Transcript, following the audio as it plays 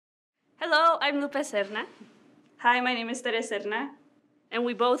Hello, I'm Lupe Serna, Hi, my name is Teresa Serna. and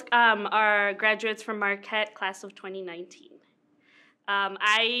we both are graduates from Marquette, class of 2019.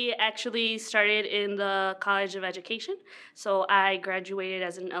 I actually started in the College of Education, so I graduated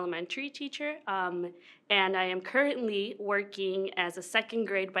as an elementary teacher, and I am currently working as a second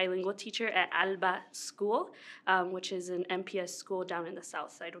grade bilingual teacher at Alba School, which is an MPS school down in the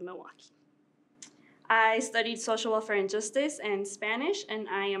south side of Milwaukee. I studied social welfare and justice and Spanish, and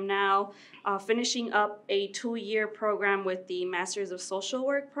I am now finishing up a 2-year program with the Masters of Social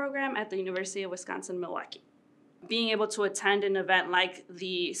Work program at the University of Wisconsin-Milwaukee. Being able to attend an event like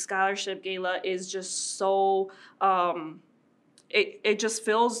the Scholarship Gala is just so, it just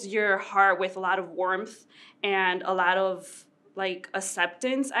fills your heart with a lot of warmth and a lot of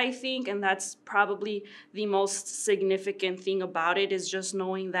acceptance, I think, and that's probably the most significant thing about it, is just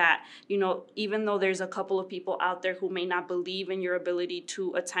knowing that, even though there's a couple of people out there who may not believe in your ability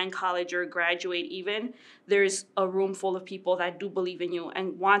to attend college or graduate even, there's a room full of people that do believe in you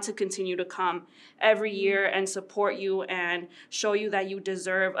and want to continue to come every year and support you and show you that you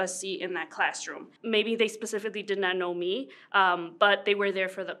deserve a seat in that classroom. Maybe they specifically did not know me, but they were there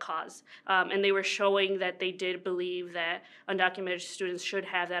for the cause. And they were showing that they did believe that undocumented students should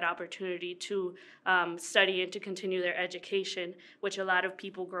have that opportunity to study and to continue their education, which a lot of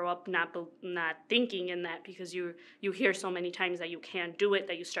people grow up not thinking in that, because you hear so many times that you can't do it,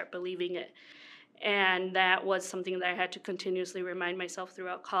 that you start believing it. And that was something that I had to continuously remind myself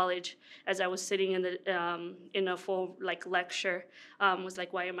throughout college, as I was sitting in a full lecture. Was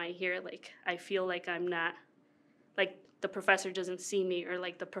like, why am I here? Like, I feel like I'm not, like, the professor doesn't see me, or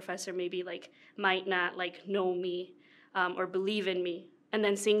like the professor maybe might not know me or believe in me. And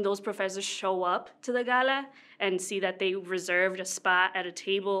then seeing those professors show up to the gala and see that they reserved a spot at a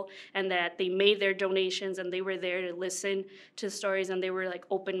table and that they made their donations and they were there to listen to stories and they were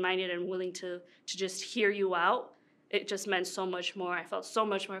open-minded and willing to just hear you out, it just meant so much more. I felt so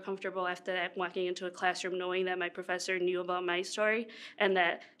much more comfortable after that, walking into a classroom knowing that my professor knew about my story and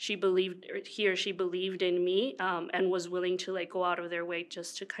that he or she believed in me, and was willing to go out of their way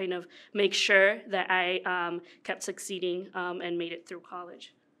just to kind of make sure that I kept succeeding and made it through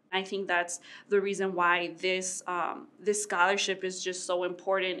college. I think that's the reason why this scholarship is just so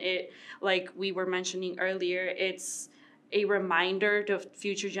important. It, like we were mentioning earlier, it's a reminder to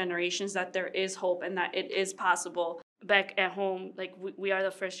future generations that there is hope and that it is possible. Back at home, we are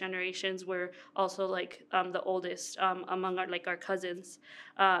the first generations. We're also the oldest among our cousins,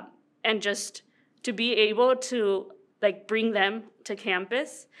 and just to be able to bring them to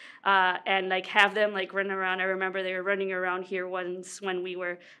campus and have them run around. I remember they were running around here once when we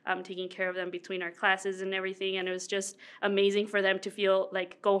were taking care of them between our classes and everything, and it was just amazing for them to feel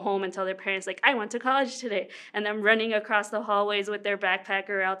go home and tell their parents I went to college today, and them running across the hallways with their backpack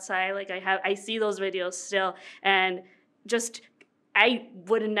or outside. I see those videos still, and just I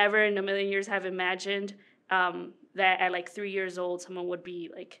would never in a million years have imagined that at 3 years old someone would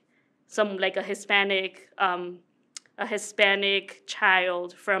be a Hispanic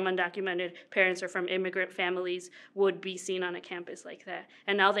child from undocumented parents or from immigrant families would be seen on a campus like that.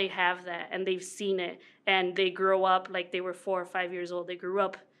 And now they have that, and they've seen it, and they grow up they were 4 or 5 years old. They grew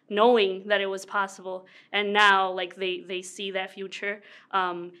up knowing that it was possible, and now they see that future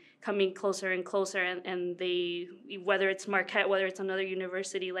coming closer and closer, and they, whether it's Marquette, whether it's another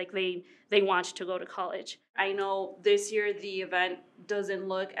university, they want to go to college. I know this year the event doesn't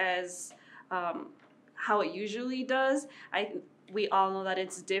look as how it usually does. We all know that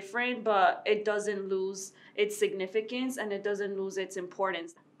it's different, but it doesn't lose its significance and it doesn't lose its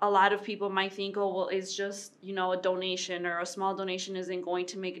importance. A lot of people might think, oh, well, it's just, a donation, or a small donation isn't going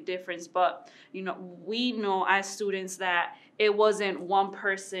to make a difference. But, we know as students that it wasn't one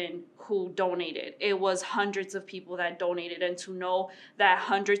person who donated. It was hundreds of people that donated. And to know that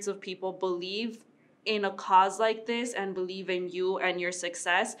hundreds of people believe in a cause like this and believe in you and your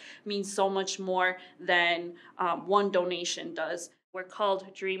success means so much more than one donation does. We're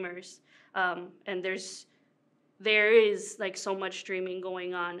called dreamers, and there is so much dreaming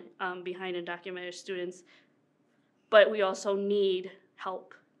going on behind undocumented students, but we also need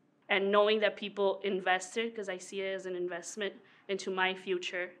help. And knowing that people invested, because I see it as an investment into my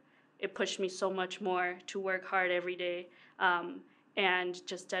future, it pushed me so much more to work hard every day and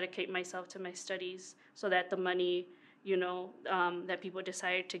just dedicate myself to my studies, so that the money that people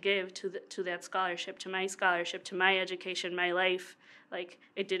decided to give to that scholarship, to my education, my life,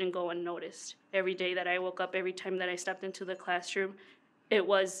 it didn't go unnoticed. Every day that I woke up, every time that I stepped into the classroom, it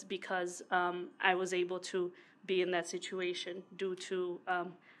was because I was able to be in that situation due to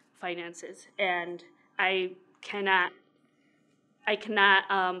finances. And I cannot I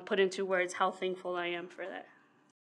cannot put into words how thankful I am for that.